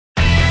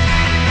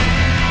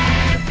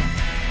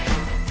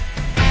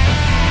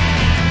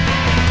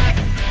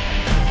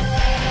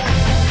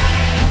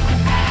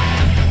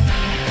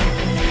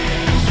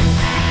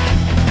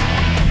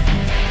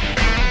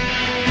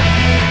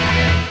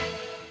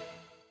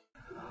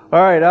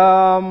All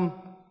right.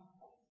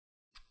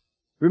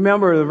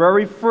 Remember the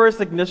very first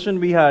ignition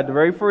we had.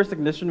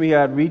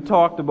 We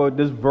talked about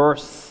this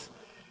verse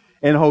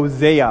in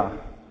Hosea.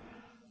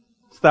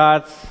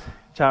 Starts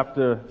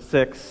chapter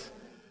 6,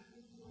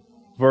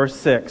 verse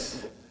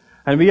 6.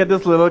 And we had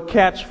this little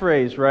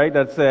catchphrase, right,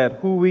 that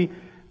said, we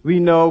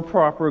know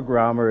proper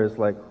grammar is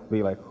like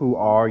who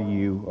are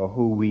you or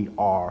who we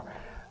are.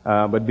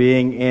 But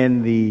being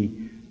in the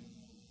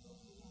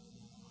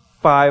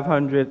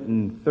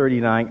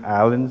 539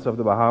 islands of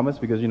the Bahamas,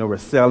 because, we're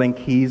selling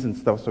keys and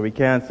stuff, so we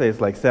can't say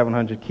it's like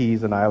 700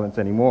 keys and islands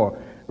anymore,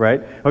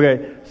 right?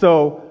 Okay,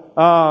 so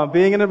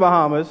being in the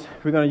Bahamas,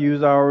 we're going to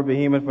use our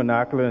Bahamian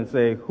vernacular and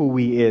say who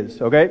we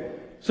is, okay?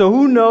 So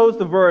who knows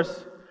the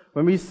verse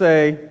when we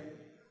say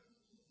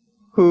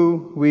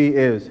who we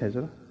is?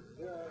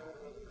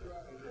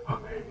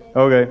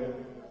 Okay.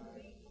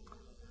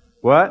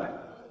 What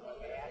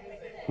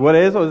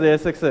is Hosea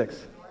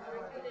 6:6?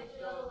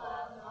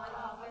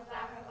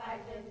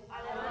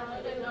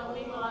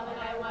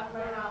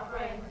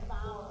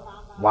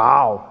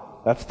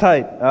 Wow, that's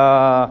tight.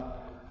 I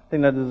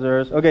think that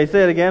deserves. Okay,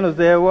 say it again.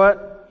 Hosea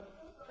what?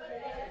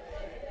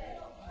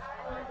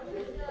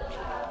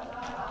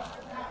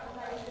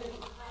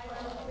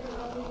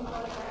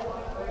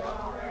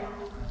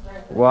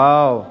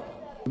 Wow.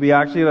 We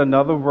actually had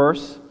another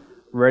verse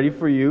ready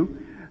for you.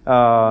 It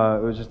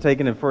was just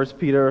taken in 1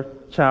 Peter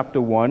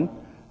chapter 1,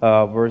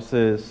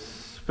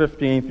 verses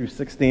 15 through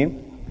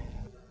 16.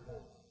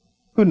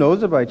 Who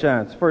knows it by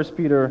chance? 1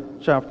 Peter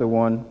chapter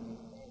 1,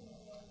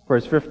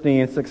 verse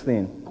 15 and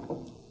 16.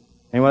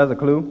 Anyone has a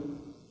clue?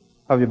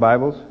 Have your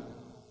Bibles?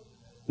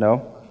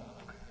 No?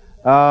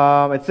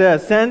 It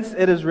says, since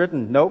it is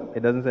written. Nope, it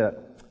doesn't say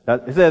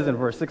that. It says in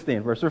verse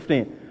 16, verse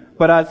 15.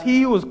 But as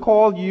he who has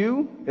called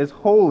you is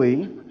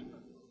holy.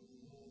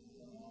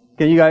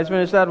 Can you guys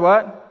finish that?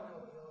 What?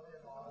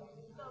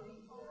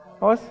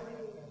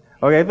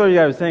 Okay, I thought you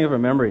guys were saying it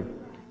from memory.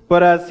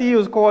 But as he who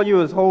has called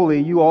you is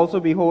holy, you also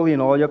be holy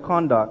in all your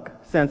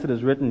conduct, since it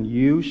is written,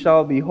 you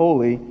shall be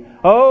holy.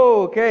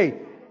 Oh, okay.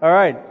 All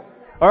right,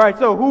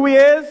 so who he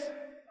is?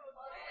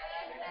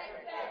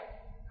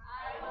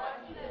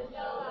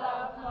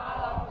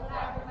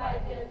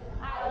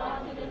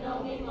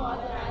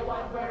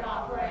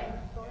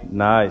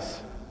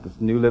 Nice. This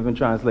New Living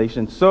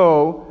Translation.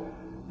 So,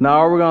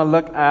 now we're going to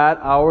look at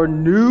our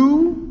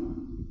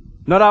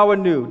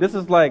this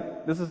is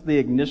the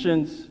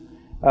Ignition's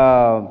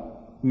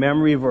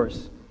memory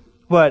verse.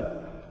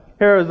 But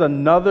here is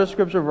another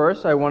scripture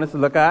verse I want us to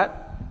look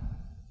at.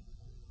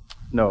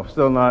 No,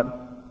 still not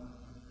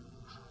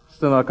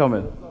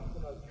coming.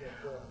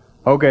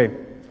 Okay,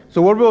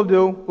 so what we'll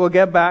do, we'll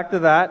get back to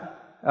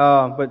that.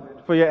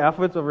 But for your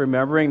efforts of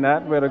remembering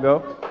that, where to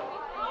go?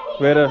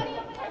 There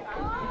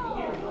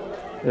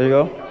you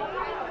go.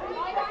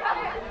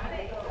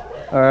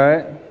 All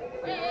right.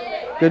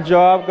 Good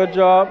job.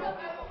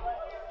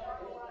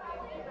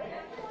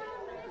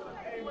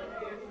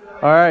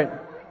 All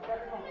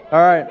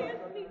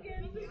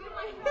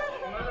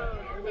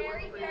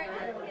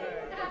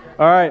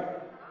right.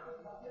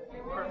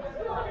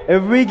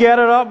 If we get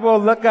it up, we'll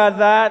look at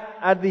that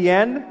at the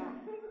end.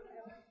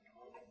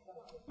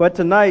 But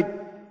tonight,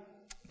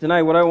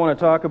 what I want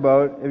to talk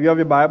about, if you have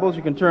your Bibles,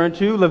 you can turn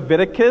to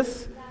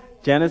Leviticus,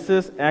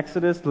 Genesis,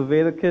 Exodus,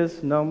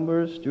 Leviticus,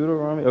 Numbers,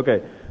 Deuteronomy.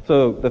 Okay,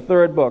 so the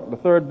third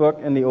book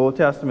in the Old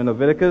Testament,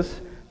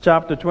 Leviticus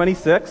chapter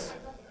 26,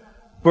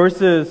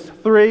 verses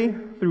 3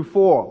 through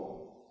 4.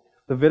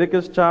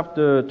 Leviticus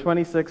chapter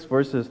 26,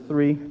 verses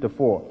 3 to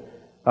 4.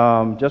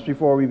 Just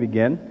before we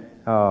begin,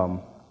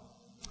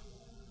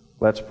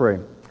 let's pray.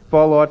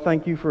 Father, Lord,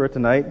 thank you for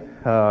tonight.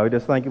 We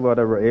just thank you, Lord,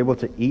 that we're able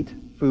to eat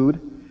food.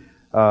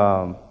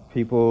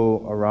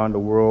 People around the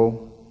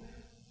world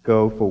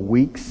go for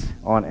weeks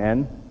on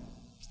end,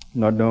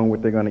 not knowing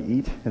what they're going to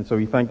eat. And so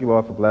we thank you,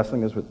 Lord, for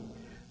blessing us with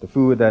the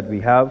food that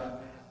we have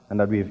and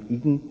that we have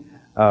eaten.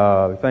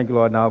 We thank you,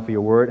 Lord, now for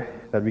your word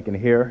that we can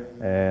hear.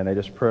 And I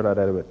just pray that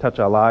it would touch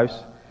our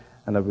lives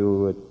and that we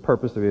would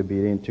purpose to be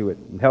obedient to it.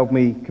 And help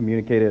me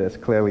communicate it as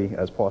clearly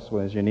as possible.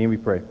 In your name we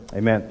pray.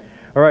 Amen.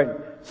 All right.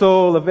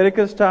 So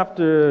Leviticus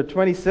chapter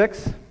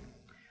 26,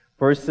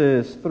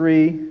 verses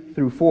 3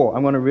 through 4.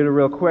 I'm going to read it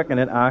real quick and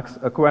then ask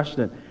a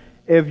question.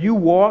 If you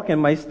walk in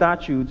my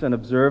statutes and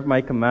observe my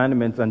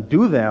commandments and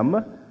do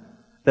them,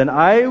 then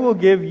I will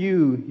give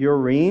you your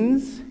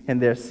rains in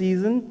their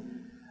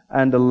season,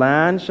 and the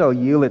land shall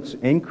yield its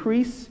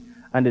increase,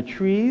 and the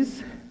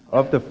trees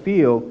of the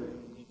field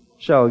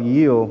shall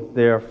yield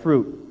their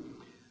fruit.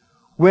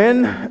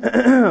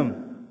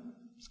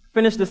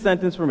 Finish the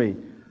sentence for me.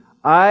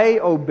 I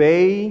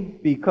obey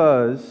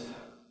because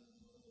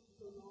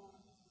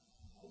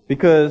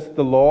the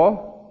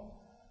law,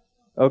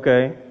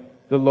 okay.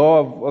 The law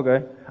of,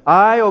 okay.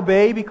 I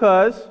obey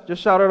because,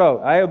 just shout it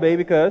out. I obey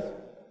because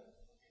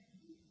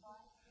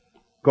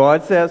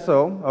God says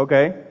so,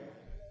 okay.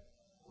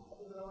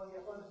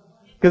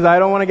 Because I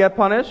don't want to get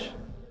punished.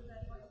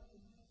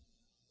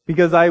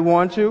 Because I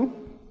want to.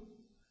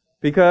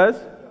 Because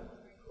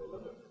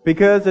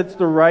Because it's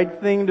the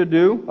right thing to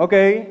do.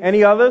 Okay.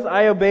 Any others?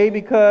 I obey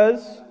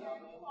because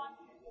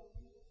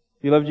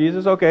you love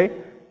Jesus. Okay.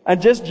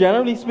 And just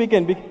generally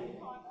speaking,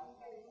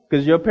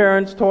 because your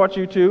parents taught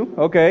you to.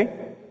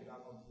 Okay.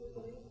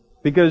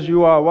 Because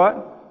you are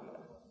what?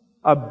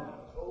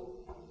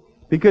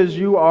 Because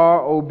you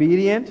are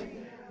obedient.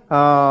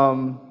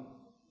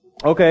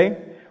 Okay.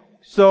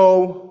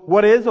 So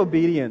what is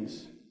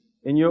obedience?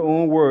 In your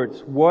own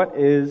words, what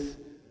is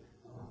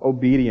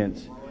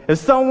obedience? If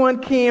someone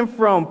came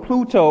from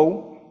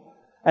Pluto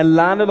and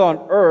landed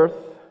on Earth,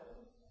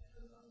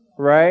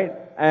 right,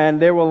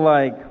 and they were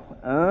like,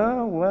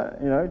 what?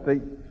 You know,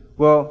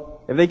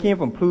 if they came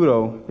from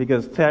Pluto,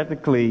 because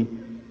technically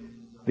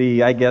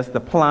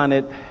the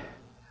planet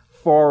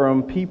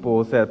forum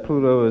people said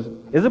Pluto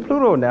is it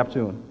Pluto or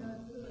Neptune?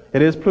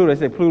 It is Pluto. They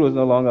say Pluto is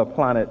no longer a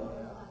planet.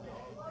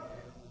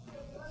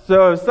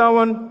 So if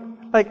someone,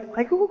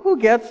 who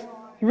gets,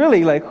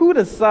 really, who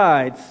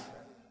decides,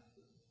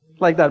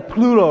 that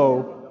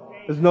Pluto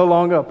is no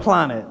longer a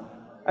planet?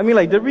 I mean,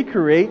 did we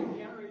create?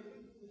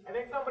 I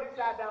think somebody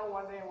sat down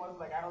one day and was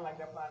like, I don't like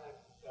that planet,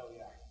 so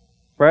yeah.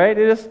 Right?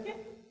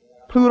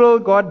 Pluto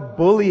got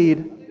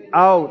bullied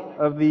out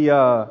of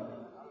the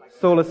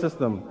solar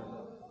system.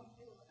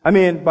 I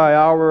mean, by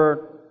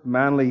our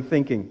manly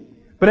thinking.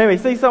 But anyway,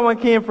 say someone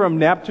came from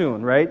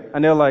Neptune, right?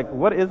 And they're like,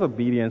 what is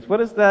obedience?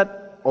 What is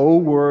that O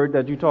word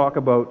that you talk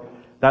about?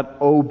 That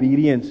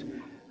obedience.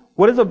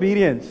 What is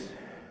obedience?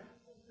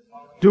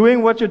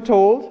 Doing what you're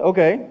told,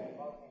 okay.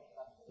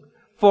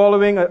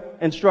 Following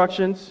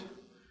instructions,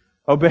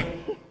 obey.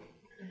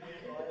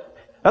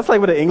 That's like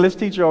what the English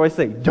teacher always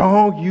say.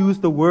 Don't use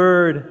the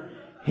word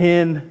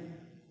in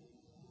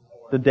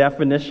the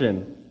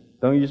definition.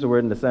 Don't use the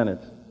word in the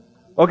sentence.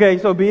 Okay,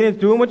 so obedience,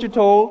 doing what you're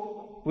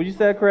told. What you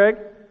said, Craig?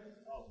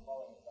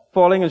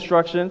 Following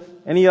instructions.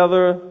 Any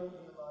other?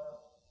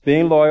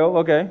 Being loyal,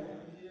 okay.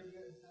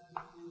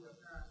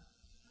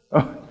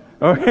 Oh,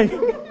 okay.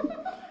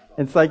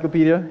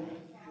 Encyclopedia.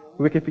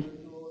 Wikipedia.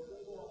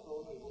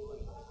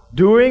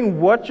 Doing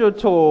what you're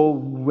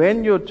told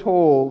when you're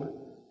told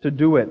to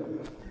do it.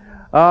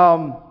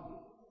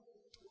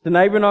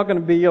 Tonight we're not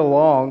going to be here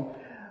long.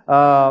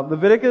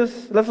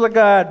 Leviticus, let's look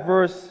at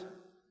verse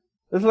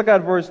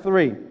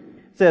 3. It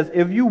says,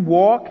 if you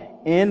walk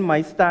in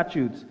my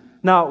statutes.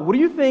 Now, what do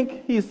you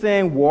think he's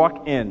saying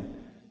walk in?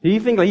 Do you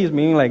think he's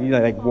meaning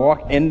like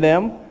walk in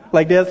them?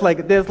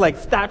 There's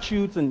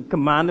statutes and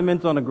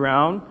commandments on the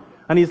ground,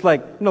 and he's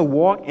like,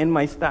 walk in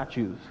my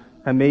statutes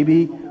and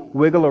maybe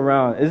wiggle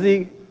around.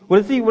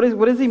 What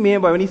does he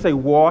mean by when he say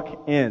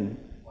walk in?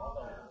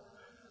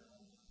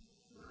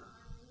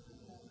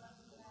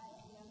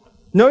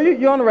 No,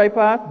 you're on the right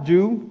path.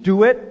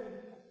 Do it,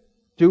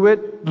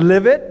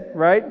 live it,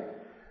 right?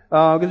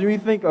 Because you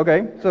think,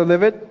 okay, so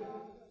live it.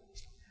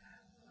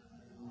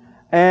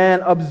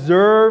 And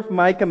observe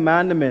my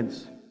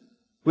commandments.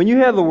 When you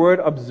hear the word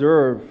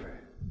observe,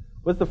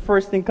 what's the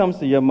first thing comes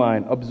to your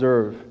mind?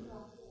 Observe.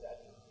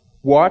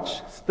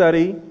 Watch,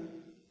 study.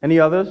 Any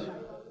others?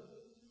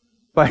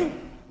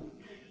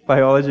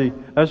 Biology.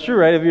 That's true,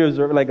 right? If you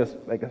observe like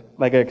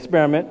an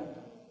experiment.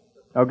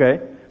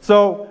 Okay.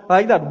 So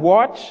like that.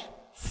 Watch,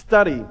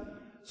 study.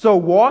 So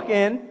walk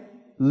in,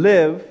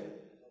 live,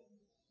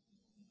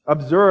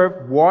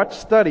 observe, watch,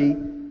 study.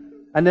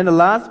 And then the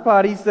last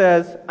part he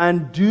says,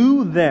 and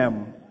do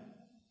them.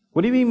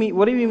 What do you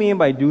mean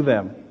by do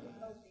them?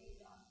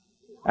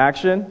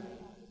 Action.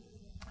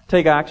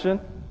 Take action.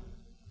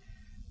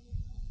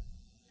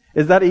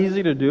 Is that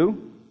easy to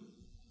do?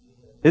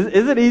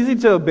 Is it easy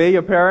to obey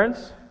your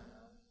parents?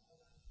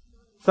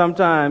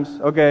 Sometimes.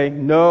 Okay.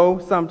 No,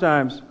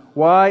 sometimes.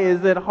 Why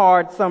is it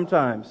hard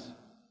sometimes?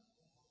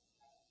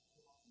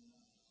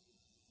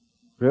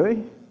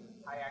 Really?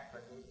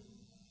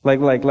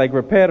 Like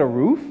repair the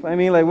roof? I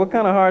mean, what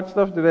kind of hard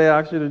stuff do they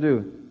ask you to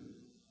do?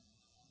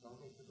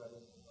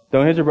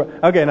 Don't hit your brother.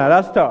 Okay, now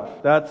that's tough.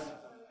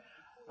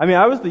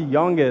 I was the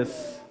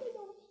youngest.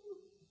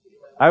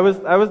 I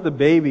was the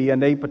baby,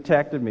 and they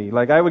protected me.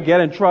 I would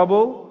get in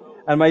trouble,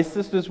 and my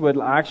sisters would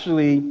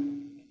actually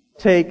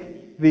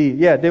take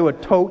they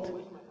would tote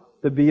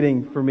the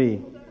beating for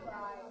me.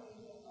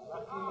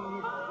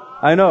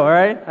 I know,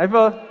 right?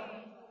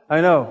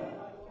 I know.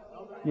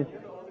 Yeah.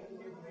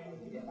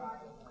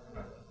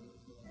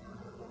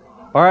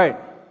 All right.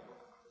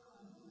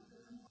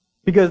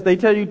 Because they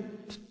tell you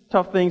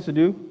tough things to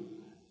do.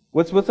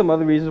 What's some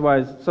other reasons why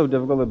it's so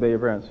difficult to obey your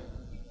parents?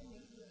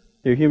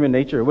 Your human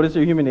nature. What does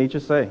your human nature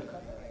say?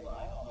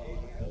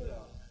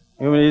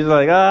 Human nature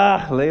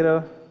is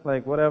later,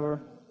 whatever.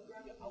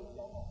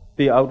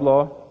 Be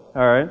outlaw.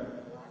 All right.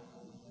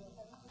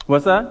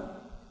 What's that?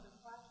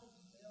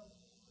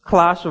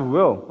 Clash of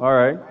will. All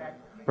right.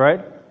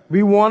 Right?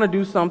 We want to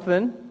do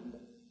something.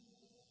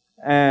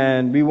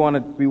 And we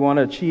want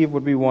to achieve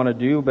what we want to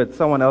do, but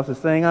someone else is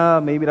saying,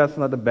 maybe that's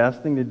not the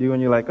best thing to do,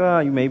 and you're like,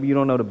 maybe you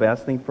don't know the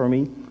best thing for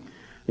me,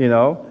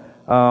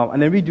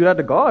 and then we do that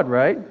to God,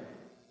 right?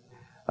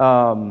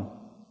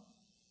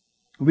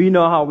 We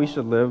know how we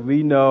should live.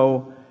 We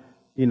know,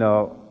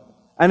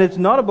 and And it's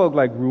not about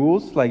like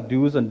rules, like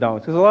do's and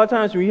don'ts. Because a lot of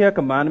times when you hear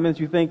commandments,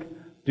 you think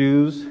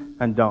do's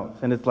and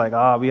don'ts. And it's like,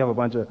 we have a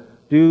bunch of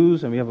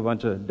do's and we have a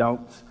bunch of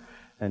don'ts.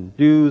 And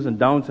do's and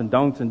don'ts and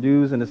don'ts and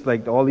do's. And it's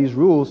like all these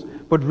rules.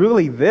 But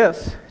really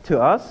this,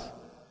 to us,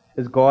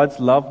 is God's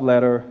love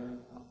letter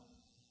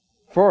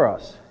for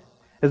us.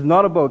 It's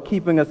not about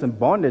keeping us in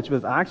bondage, but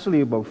it's actually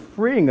about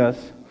freeing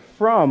us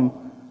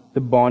from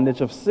the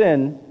bondage of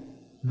sin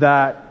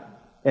that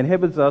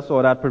inhibits us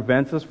or that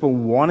prevents us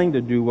from wanting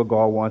to do what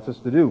God wants us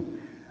to do.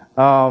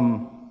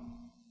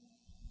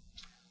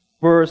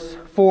 Verse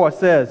 4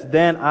 says,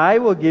 "Then I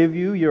will give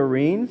you your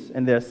rains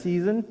in their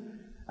season,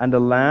 and the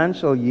land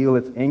shall yield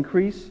its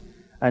increase,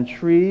 and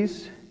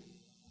trees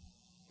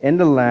in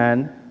the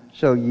land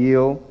shall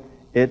yield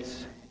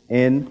its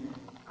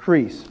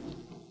increase."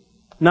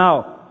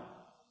 Now,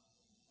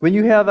 when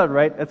you hear that,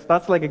 right,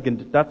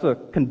 that's a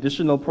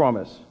conditional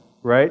promise,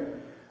 right?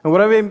 And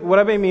what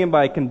do I mean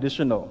by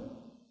conditional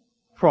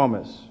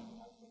promise?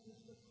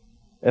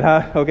 It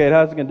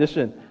has a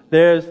condition.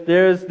 There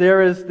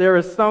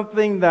is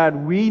something that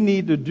we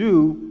need to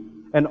do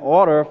in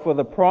order for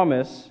the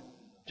promise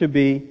to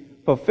be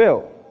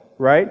fulfilled,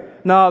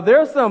 right? Now, there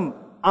are some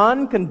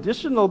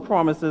unconditional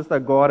promises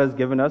that God has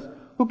given us.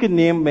 Who can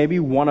name maybe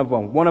one of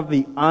them? One of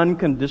the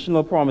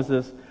unconditional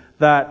promises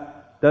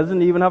that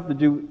doesn't even have to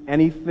do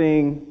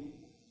anything.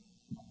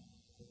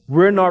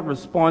 We're not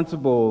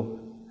responsible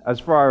as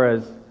far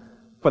as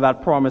for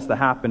that promise to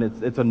happen.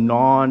 It's a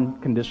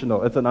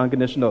non-conditional. It's an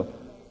unconditional.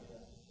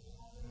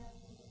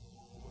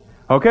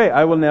 Okay,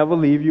 I will never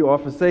leave you or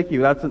forsake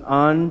you. That's an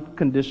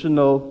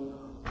unconditional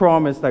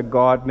promise that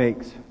God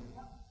makes.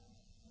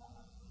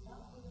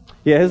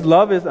 Yeah, His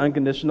love is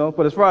unconditional,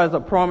 but as far as a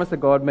promise that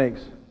God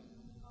makes.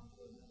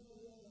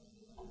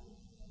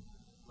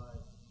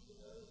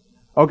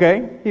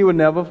 Okay, He would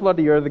never flood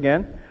the earth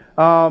again.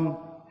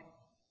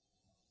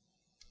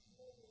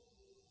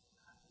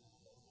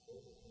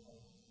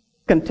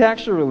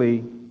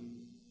 Contextually,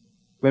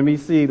 when we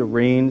see the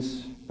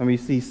rains, when we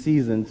see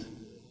seasons,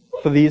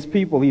 for these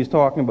people, He's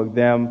talking about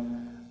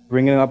them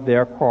bringing up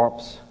their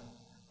crops,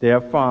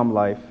 their farm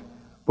life.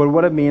 But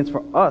what it means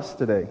for us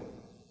today.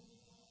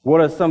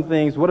 What are some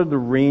things, what are the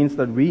rains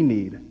that we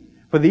need?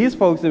 For these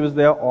folks, it was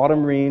their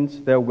autumn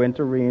rains, their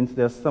winter rains,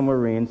 their summer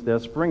rains, their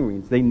spring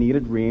rains. They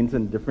needed rains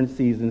in different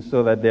seasons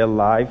so that their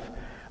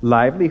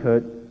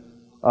livelihood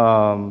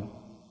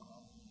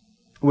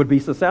would be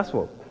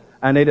successful.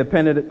 And they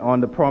depended on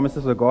the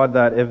promises of God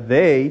that if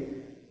they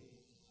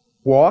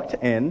walked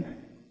in,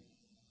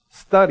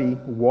 study,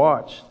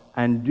 watch,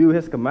 and do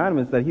His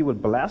commandments, that He would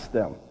bless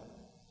them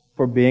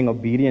for being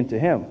obedient to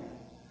Him.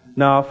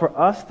 Now, for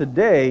us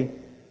today,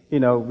 we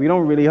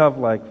don't really have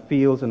like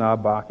fields in our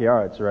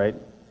backyards, right?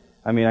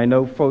 I mean, I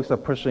know folks are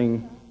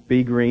pushing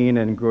Be Green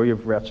and grow your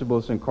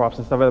vegetables and crops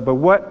and stuff like that,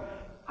 but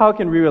how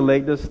can we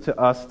relate this to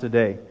us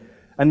today?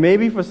 And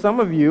maybe for some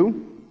of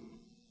you,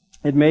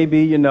 it may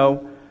be,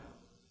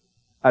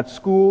 at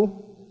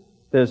school,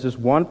 there's this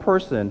one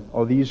person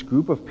or these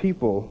group of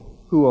people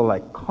who are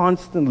like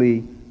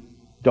constantly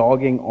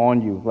dogging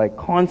on you. Like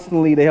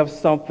constantly they have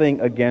something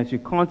against you.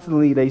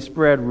 Constantly they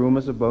spread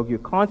rumors about you.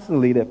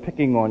 Constantly they're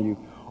picking on you.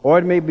 Or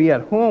it may be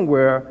at home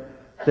where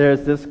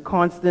there's this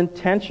constant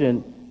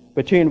tension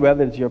between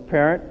whether it's your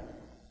parent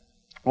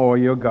or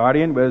your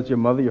guardian, whether it's your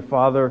mother, your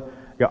father,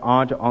 your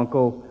aunt, your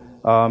uncle,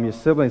 your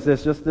siblings.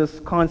 There's just this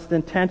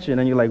constant tension,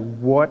 and you're like,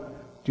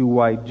 what do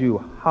I do?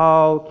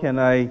 How can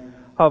I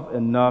have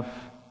enough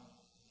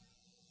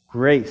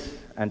grace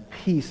and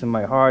peace in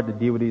my heart to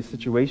deal with these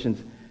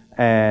situations?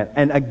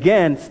 And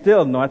again,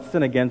 still not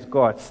sin against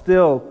God.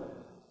 Still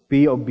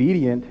be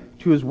obedient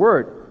to His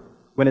word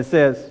when it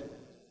says,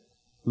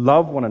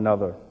 love one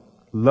another.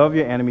 Love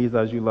your enemies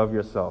as you love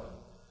yourself.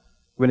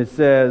 When it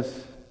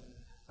says,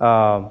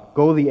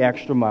 go the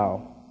extra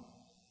mile.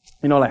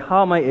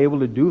 How am I able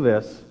to do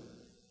this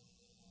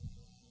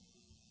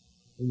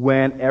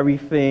when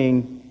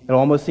everything, it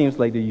almost seems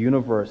like the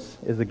universe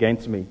is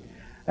against me?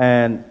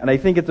 And I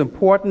think it's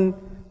important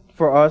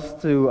for us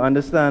to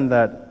understand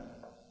that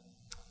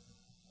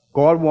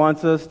God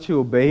wants us to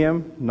obey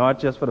Him, not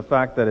just for the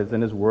fact that it's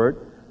in His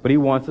word, but He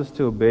wants us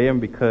to obey Him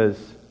because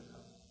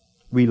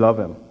we love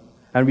Him.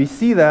 And we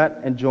see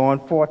that in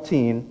John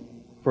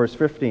 14, verse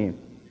 15,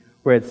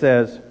 where it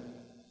says,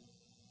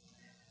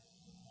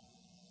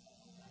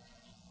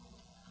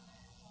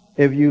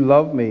 if you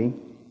love me,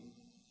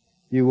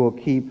 you will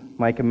keep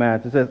my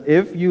commandments. It says,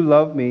 if you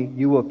love me,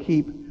 you will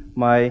keep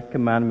my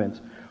commandments.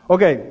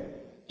 Okay,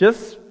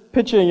 just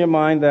picture in your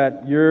mind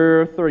that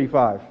you're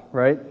 35,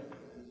 right?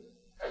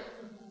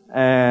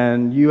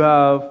 And you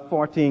have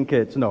 14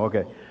 kids. No,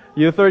 okay.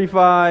 You're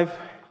 35,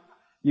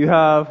 you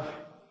have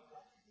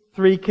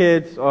 3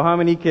 kids, or how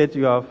many kids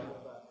you have?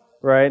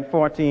 Right,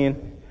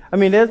 14. I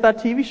mean, there's that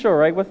TV show,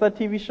 right? What's that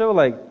TV show?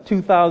 Like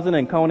 2000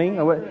 and counting?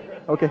 Or what?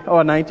 Okay,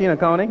 19 and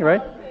counting,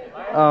 right?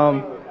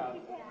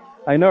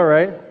 I know,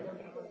 right?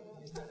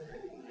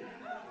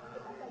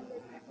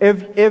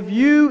 If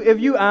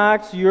you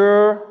ask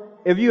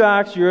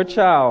your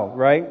child,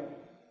 right,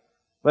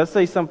 Let's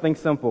say something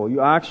simple. You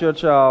ask your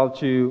child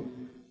to,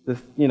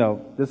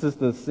 this is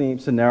the same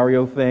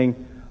scenario thing.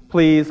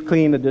 Please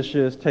clean the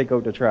dishes, take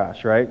out the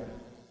trash, right?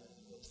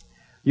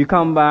 You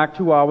come back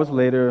 2 hours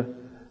later,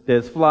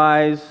 there's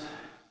flies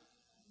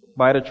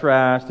by the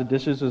trash, the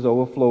dishes is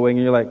overflowing,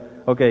 and you're like,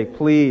 okay,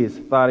 please,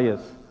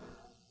 Thaddeus,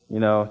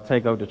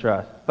 take out the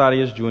trash.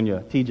 Thaddeus Jr.,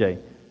 TJ,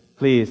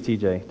 please,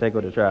 TJ, take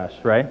out the trash,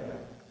 right?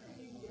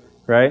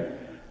 Right?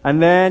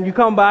 And then you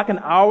come back an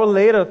hour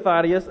later,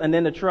 Thaddeus, and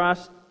then the trash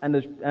and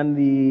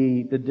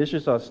the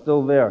dishes are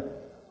still there,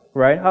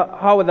 right?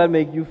 How would that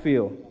make you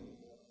feel?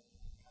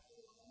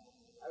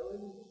 I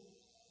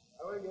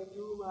wouldn't get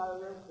too mad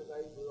at him because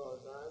I do it all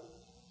the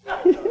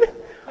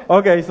time.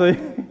 Okay, so I'd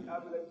be like,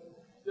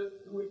 just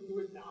do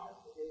it now,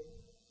 okay?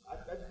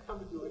 I just come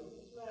to do it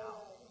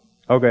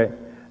now. okay.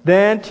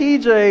 Then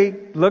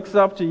TJ looks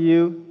up to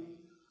you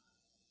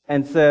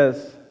and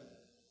says,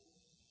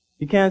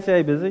 you can't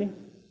say busy?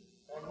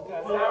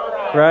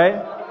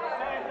 Right?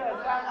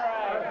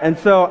 And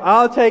so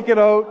I'll take it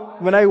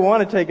out when I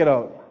want to take it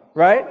out,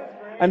 right?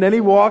 And then he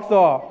walks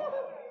off.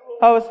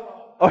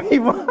 He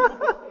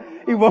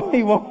won't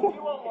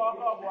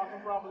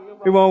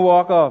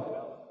walk off.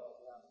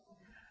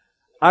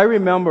 I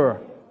remember,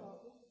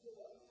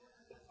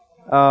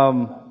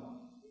 I'll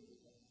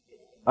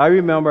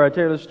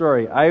tell you the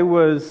story. I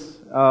was,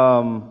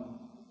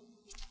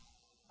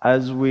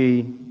 as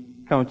we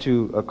come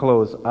to a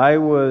close, I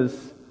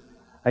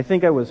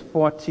think I was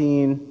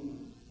 14.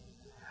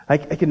 I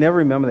can never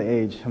remember the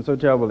age. I'm so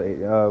terrible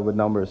with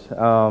numbers.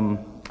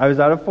 I was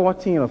either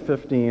 14 or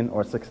 15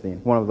 or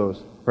 16, one of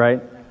those,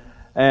 right?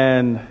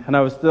 And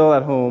I was still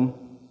at home,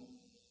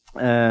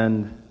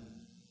 and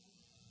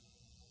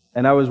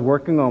I was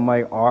working on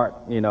my art,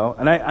 and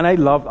I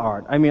loved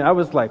art. I mean, I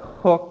was like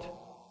hooked,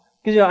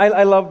 because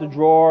I love to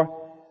draw.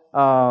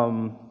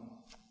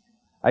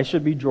 I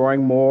should be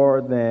drawing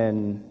more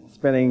than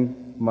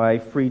spending my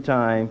free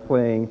time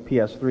playing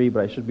PS3,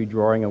 but I should be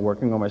drawing and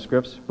working on my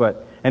scripts.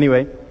 But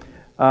anyway,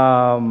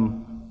 I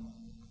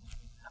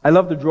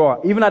love to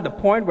draw. Even at the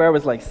point where I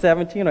was like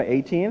 17 or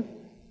 18,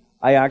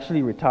 I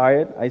actually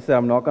retired. I said,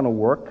 I'm not going to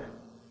work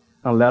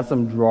unless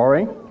I'm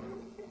drawing.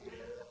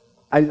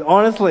 I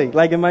honestly,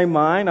 like in my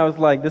mind, I was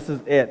like, this is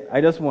it.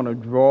 I just want to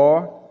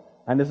draw,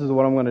 and this is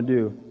what I'm going to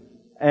do.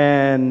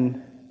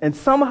 And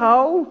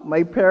somehow,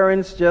 my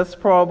parents just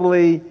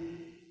probably,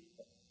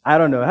 I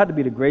don't know, it had to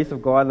be the grace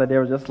of God that they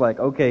were just like,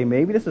 okay,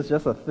 maybe this is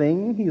just a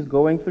thing he's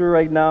going through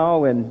right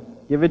now, and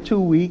give it 2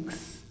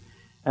 weeks,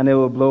 and it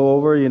will blow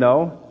over, It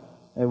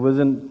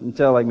wasn't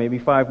until like maybe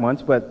 5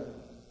 months, but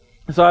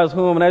so I was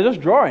home, and I was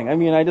just drawing. I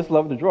mean, I just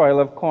love to draw. I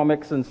love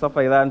comics and stuff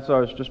like that, and so I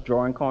was just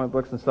drawing comic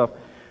books and stuff.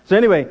 So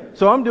anyway,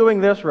 so I'm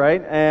doing this,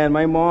 right, and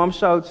my mom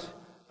shouts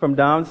from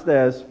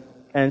downstairs,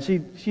 and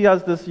she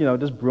has this,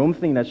 this broom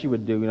thing that she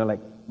would do, like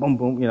boom,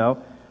 boom,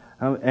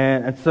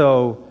 and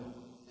so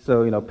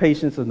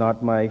patience is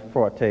not my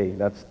forte.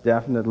 That's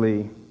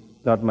definitely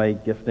not my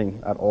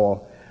gifting at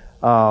all.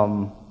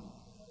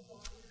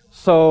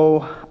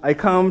 So I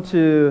come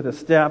to the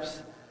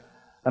steps,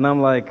 and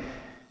I'm like,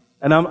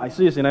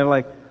 seriously, and I'm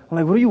like,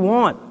 what do you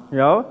want,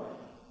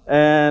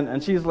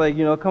 And she's like,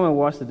 come and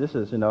wash the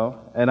dishes, And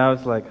I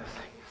was like,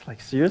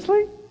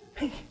 seriously?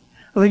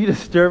 You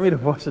disturb me to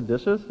wash the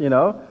dishes,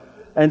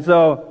 And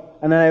so,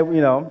 and then I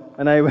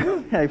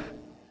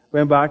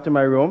went back to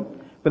my room.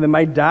 But then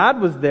my dad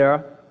was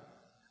there,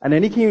 and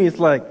then he came, he's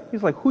like,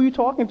 who are you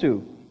talking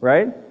to,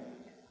 right?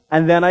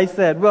 And then I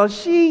said, well,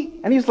 she,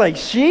 and he's like,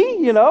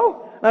 she, And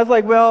I was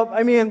like, well,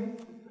 I mean,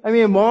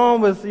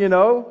 mom was,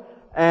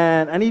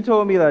 and he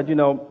told me that,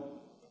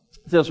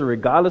 just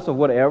regardless of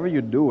whatever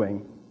you're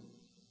doing,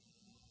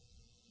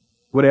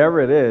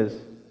 whatever it is,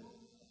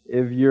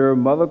 if your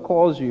mother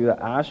calls you to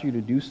ask you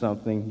to do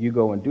something, you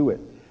go and do it.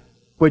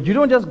 But you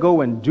don't just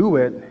go and do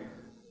it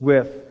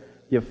with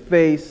your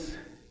face,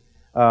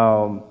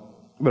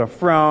 with a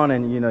frown,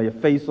 and your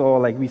face all,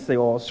 like we say,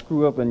 all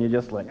screw up, and you're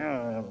just like,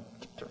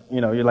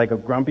 you're like a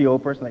grumpy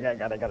old person, like I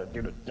gotta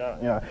do this,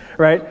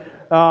 right?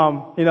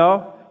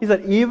 He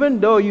said, even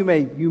though you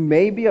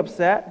may be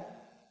upset,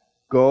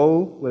 go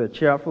with a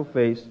cheerful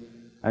face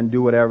and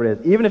do whatever it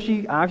is. Even if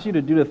she asks you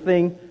to do the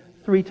thing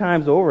 3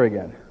 times over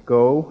again,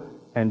 go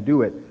and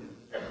do it.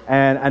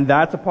 And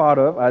that's a part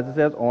of, as it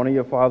says, honor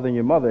your father and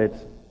your mother.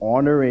 It's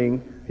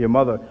honoring your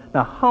mother.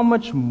 Now, how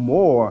much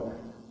more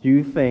do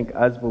you think,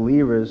 as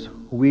believers,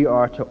 we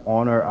are to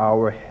honor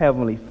our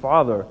Heavenly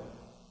Father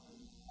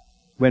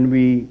when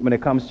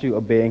it comes to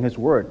obeying His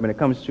Word, when it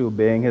comes to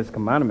obeying His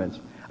commandments,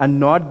 and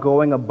not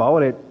going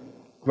about it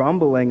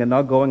grumbling and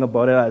not going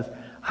about it as,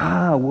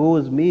 woe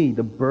is me,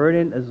 the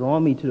burden is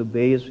on me to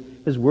obey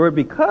His Word,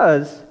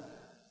 because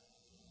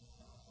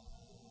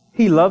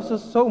He loves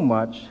us so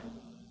much.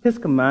 His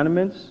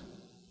commandments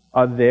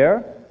are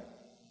there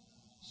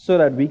so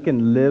that we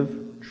can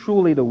live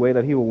truly the way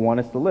that He will want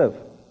us to live.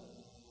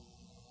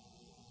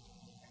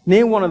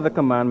 Name one of the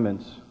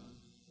commandments.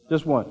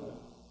 Just one.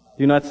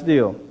 Do not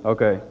steal.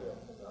 Okay.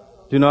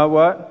 Do not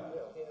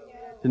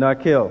what? Do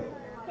not kill.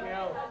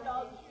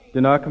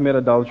 Do not commit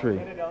adultery.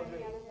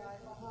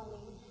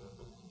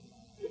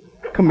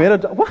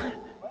 What?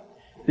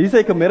 Did you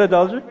say commit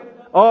adultery?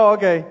 Oh,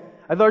 okay.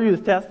 I thought you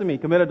was testing me.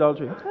 Commit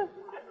adultery.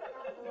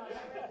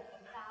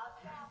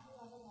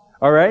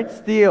 All right.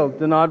 Steal.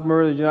 Do not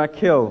murder. Do not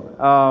kill.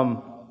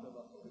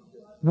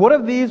 What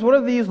if these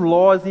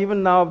laws,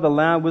 even now of the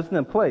land, wasn't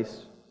in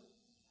place?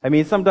 I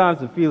mean,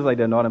 sometimes it feels like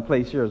they're not in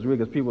place here as well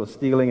because people are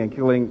stealing and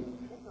killing,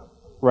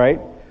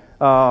 right?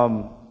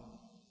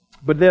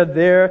 But they're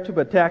there to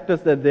protect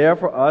us. They're there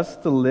for us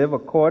to live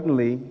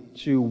accordingly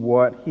to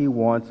what He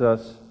wants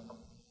us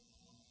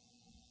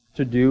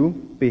to do,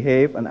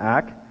 behave, and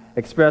act,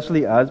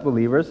 especially as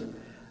believers.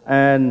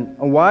 And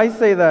why I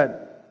say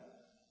that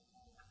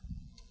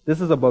this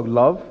is about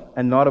love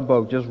and not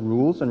about just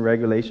rules and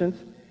regulations.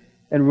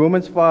 In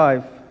Romans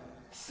 5:6,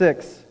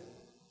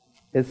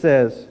 it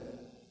says,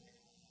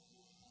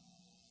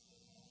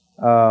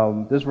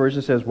 this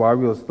version says, while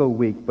we were still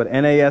weak, but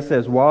NAS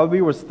says, while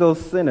we were still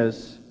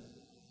sinners,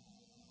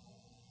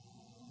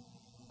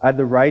 at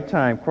the right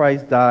time,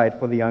 Christ died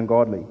for the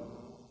ungodly.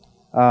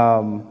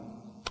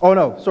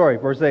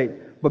 Verse 8.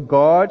 But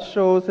God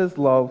shows His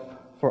love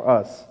for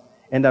us,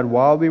 and that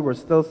while we were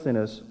still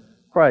sinners,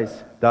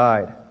 Christ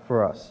died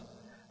for us.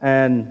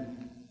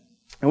 And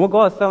what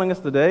God is telling us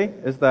today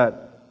is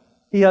that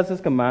He has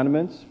His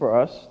commandments for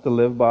us to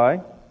live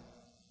by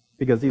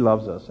because He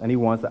loves us, and He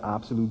wants the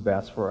absolute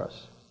best for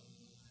us.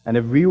 And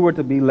if we were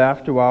to be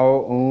left to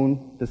our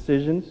own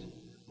decisions,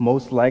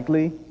 most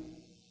likely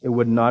it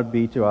would not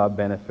be to our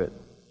benefit.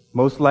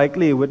 Most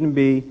likely it wouldn't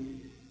be,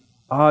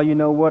 you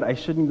know what, I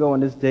shouldn't go on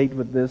this date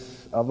with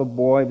this other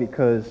boy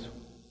because,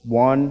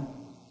 one,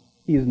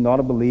 he's not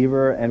a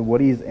believer and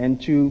what he's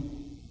into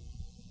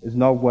is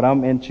not what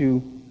I'm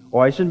into.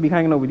 Or I shouldn't be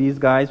hanging out with these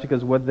guys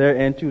because what they're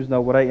into is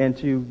not what I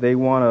into. They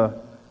want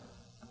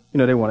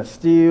to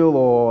steal,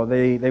 or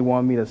they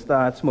want me to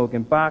start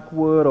smoking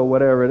backwood or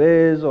whatever it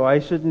is. Or I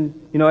shouldn't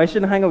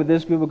hang out with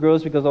this group of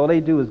girls because all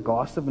they do is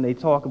gossip and they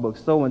talk about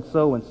so and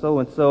so and so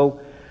and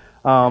so.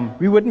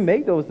 We wouldn't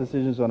make those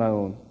decisions on our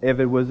own if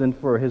it wasn't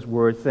for His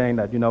word saying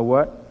that, you know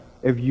what?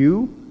 If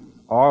you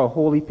are a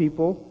holy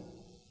people,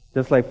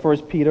 just like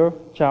 1 Peter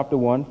chapter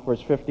 1,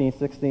 verse 15,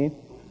 16,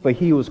 for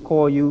He who has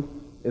called you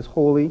is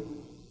holy,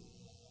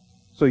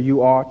 so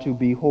you are to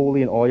be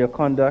holy in all your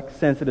conduct,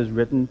 since it is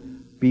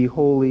written, be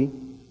holy,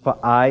 for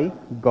I,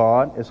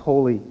 God, is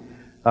holy.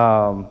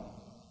 That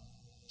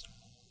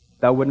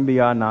wouldn't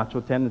be our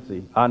natural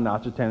tendency. Our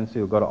natural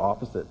tendency will go the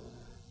opposite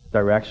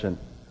direction.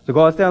 So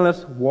God is telling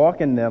us, walk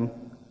in them,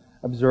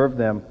 observe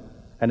them,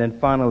 and then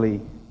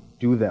finally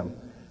do them.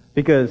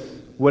 Because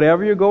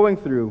whatever you're going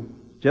through,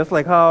 just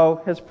like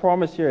how His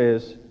promise here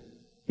is,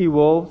 He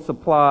will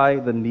supply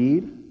the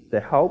need, the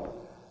help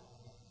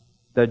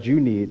that you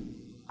need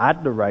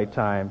at the right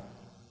time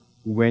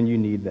when you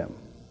need them.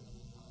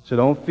 So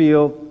don't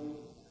feel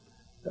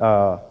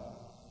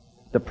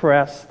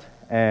depressed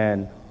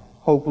and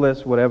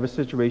hopeless, whatever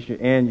situation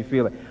you're in. You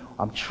feel like,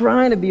 I'm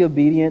trying to be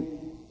obedient,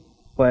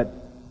 but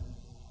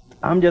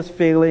I'm just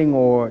failing,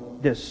 or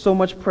there's so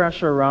much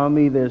pressure around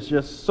me. There's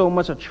just so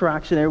much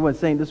attraction. Everyone's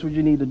saying this is what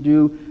you need to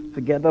do.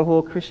 Forget the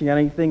whole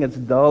Christianity thing. It's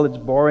dull. It's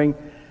boring.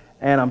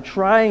 And I'm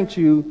trying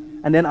to,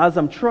 and then as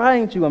I'm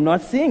trying to, I'm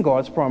not seeing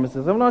God's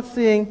promises. I'm not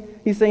seeing,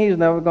 He's saying He's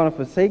never going to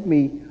forsake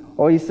me.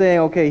 Or He's saying,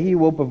 okay, He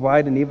will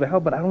provide and even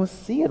help, but I don't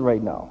see it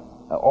right now.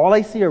 All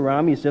I see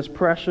around me is just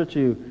pressure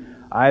to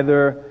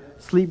either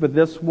sleep with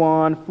this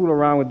one, fool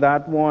around with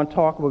that one,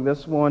 talk with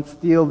this one,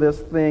 steal this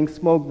thing,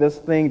 smoke this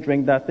thing,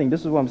 drink that thing.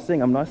 This is what I'm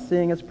seeing. I'm not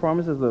seeing His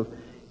promises of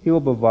He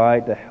will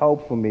provide the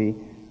help for me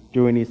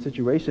during these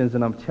situations.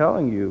 And I'm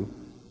telling you,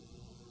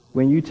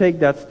 when you take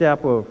that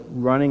step of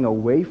running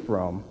away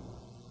from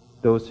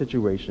those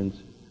situations,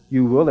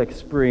 you will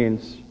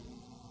experience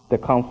the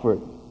comfort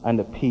and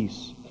the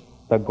peace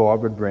that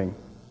God would bring.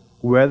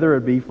 Whether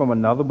it be from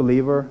another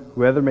believer,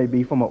 whether it may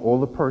be from an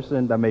older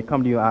person that may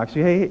come to you and ask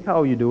you, hey,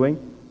 how are you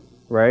doing?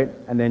 Right?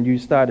 And then you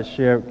start to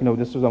share,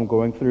 this is what I'm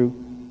going through.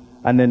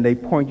 And then they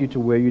point you to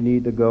where you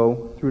need to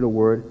go through the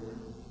Word.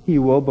 He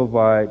will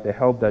provide the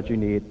help that you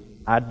need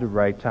at the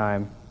right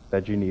time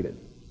that you need it.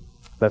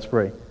 Let's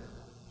pray.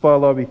 Father,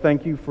 Lord, we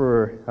thank You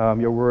for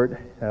Your Word.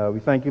 We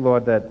thank You,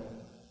 Lord, that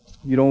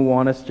You don't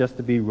want us just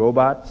to be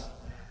robots.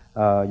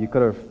 You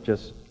could have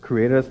just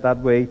created us that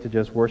way to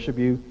just worship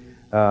You,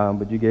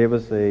 but You gave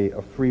us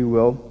a free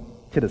will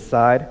to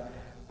decide,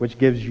 which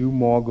gives You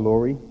more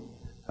glory.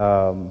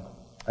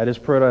 I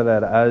just pray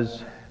that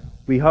as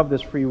we have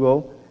this free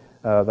will,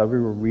 that we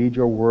will read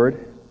Your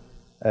Word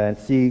and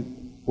see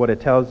what it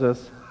tells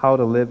us, how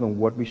to live and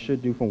what we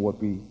should do from what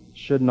we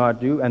should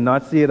not do, and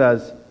not see it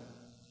as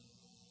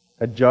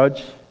a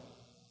judge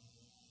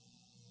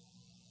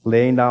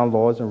laying down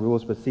laws and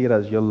rules, but see it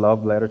as Your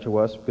love letter to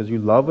us, because You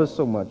love us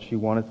so much. You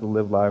want us to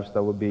live lives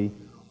that would be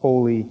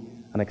holy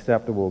and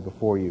acceptable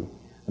before You.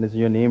 And it's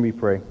in Your name we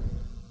pray.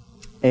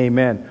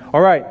 Amen.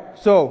 All right,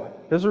 so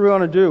this is what we're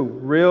going to do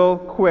real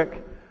quick.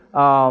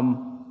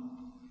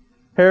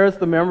 Here's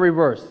the memory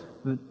verse,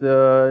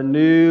 the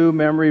new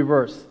memory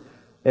verse.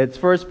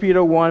 It's 1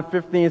 Peter 1,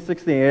 15 and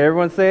 16.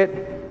 Everyone say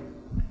it?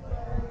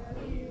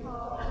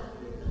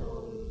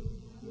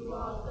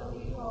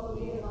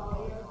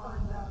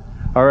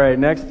 All right,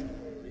 next.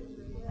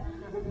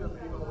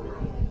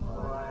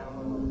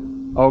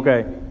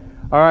 Okay.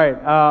 All right.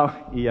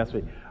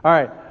 ESV. All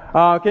right.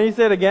 Can you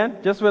say it again?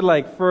 Just with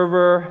like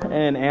fervor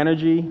and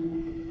energy.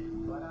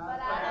 But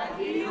as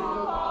he who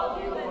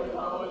called you is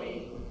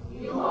holy,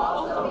 you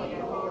also be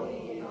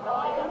holy in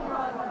all your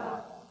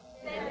conduct.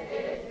 Since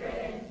it is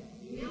written,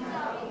 you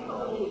shall be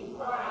holy,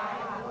 for I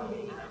am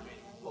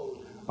holy.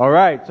 All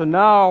right. So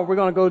now we're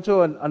going to go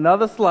to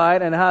another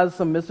slide, and it has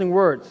some missing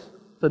words.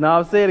 So now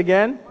I'll say it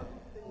again.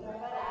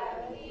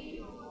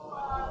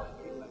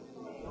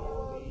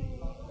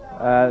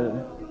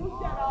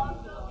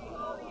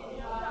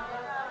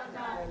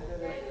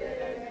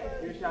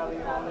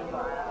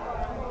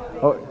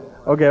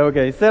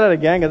 Okay. Say that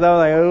again, because I was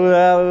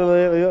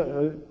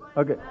like,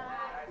 okay.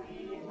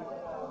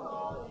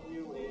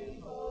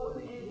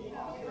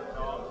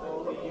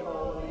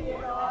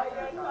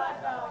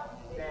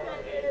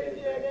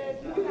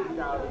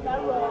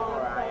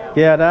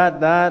 Yeah,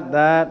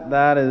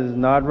 that is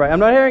not right. I'm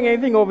not hearing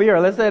anything over here.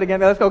 Let's say it again.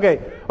 Let's go. Okay,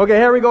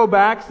 here we go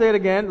back. Say it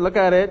again. Look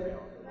at it.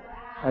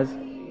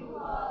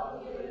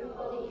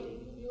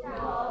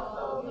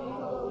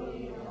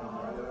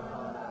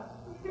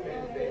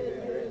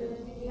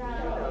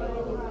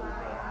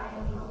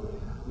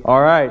 All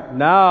right,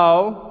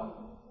 now.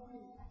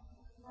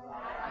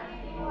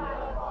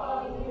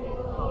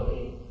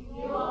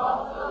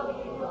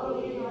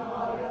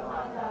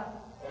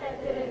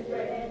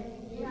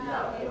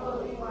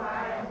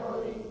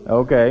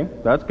 Okay,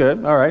 that's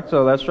good. All right,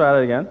 so let's try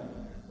that again.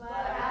 But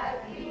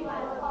as he who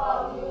has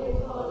called you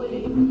is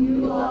holy,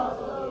 you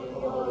also be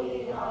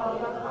holy in all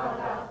your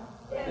conduct.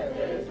 Since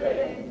it is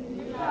written,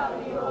 you shall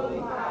be holy,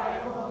 for I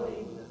am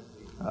holy.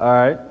 All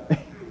right.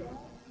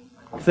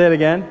 Say it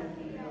again.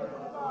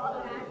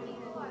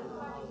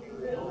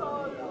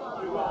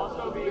 You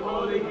also be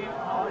holy in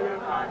all your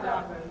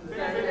conduct.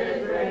 Since it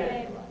is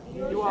written,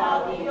 you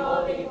shall be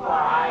holy, for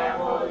I am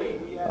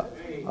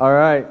holy. All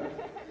right.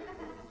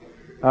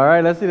 All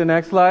right, let's see the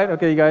next slide.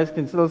 Okay, you guys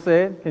can still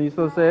say it? Can you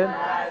still say it?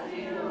 As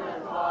he who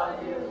has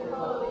called you is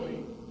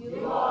holy,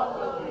 you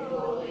also be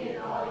holy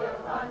in all your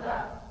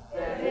conduct.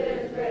 Since it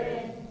is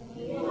written,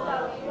 you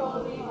shall be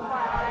holy, for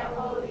I am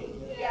holy.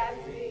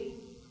 ESV.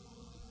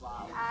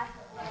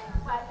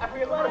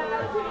 You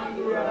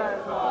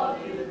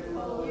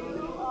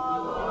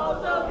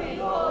also be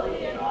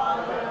holy in all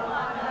your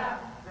conduct.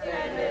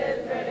 Since it is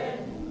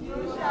written,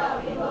 you shall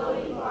be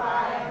holy, for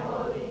I am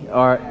holy.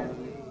 All right.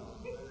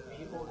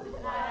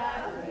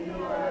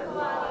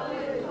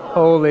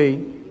 Holy,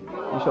 you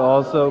shall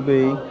also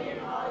be.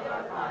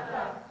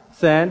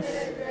 Since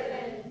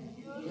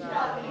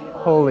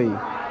holy.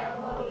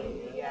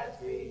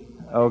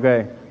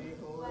 Okay.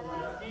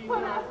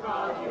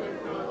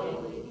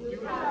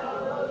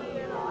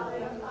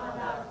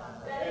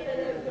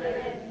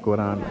 Go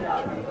down.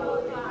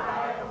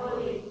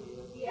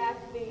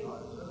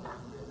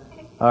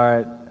 All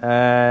right,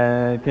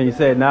 and can you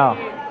say it now?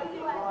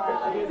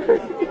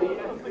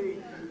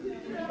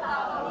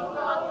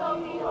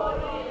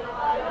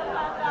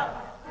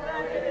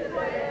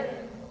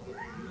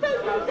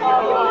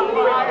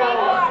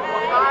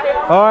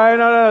 All right,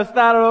 no,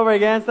 start it over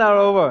again, start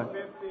it over.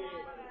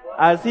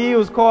 As he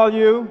who's called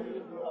you.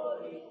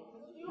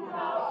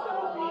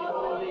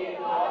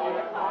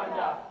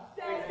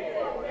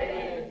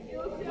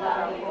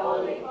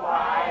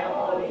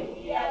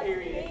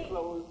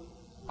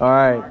 All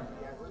right.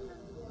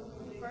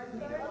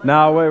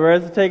 Now, where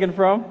is it taken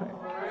from?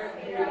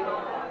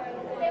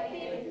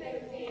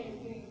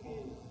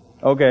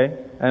 Okay,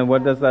 and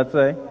what does that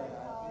say?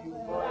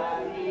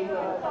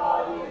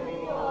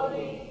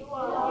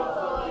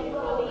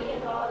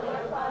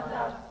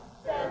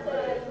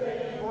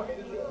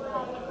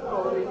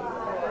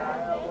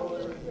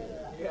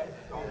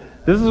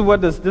 This is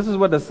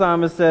what the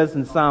psalmist says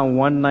in Psalm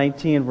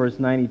 119, verse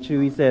 92.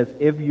 He says,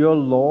 "If your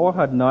law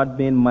had not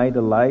been my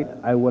delight,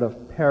 I would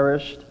have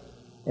perished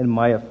in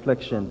my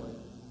affliction.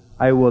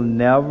 I will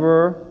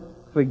never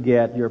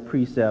forget your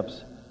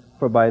precepts,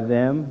 for by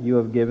them you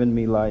have given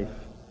me life."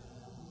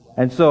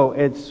 And so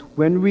it's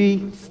when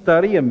we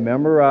study and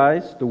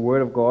memorize the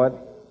Word of God,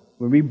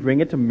 when we bring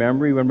it to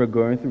memory when we're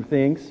going through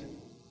things,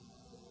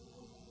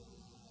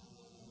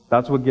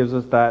 that's what gives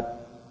us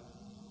that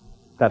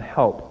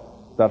help.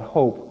 That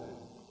hope,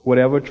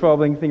 whatever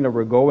troubling thing that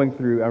we're going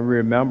through, and we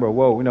remember,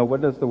 whoa,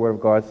 what does the Word of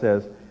God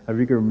says? And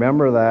we can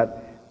remember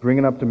that, bring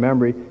it up to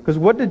memory. Because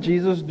what did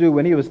Jesus do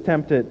when he was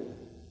tempted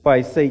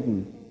by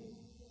Satan?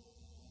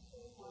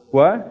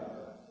 What?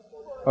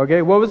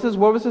 Okay, what was his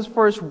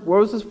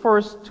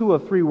first 2 or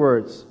 3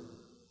 words?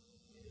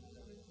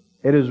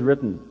 It is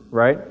written,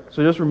 right?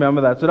 So just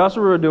remember that. So that's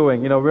what we're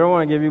doing. We don't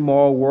want to give you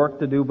more work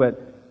to do,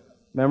 but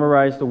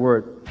memorize the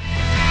Word.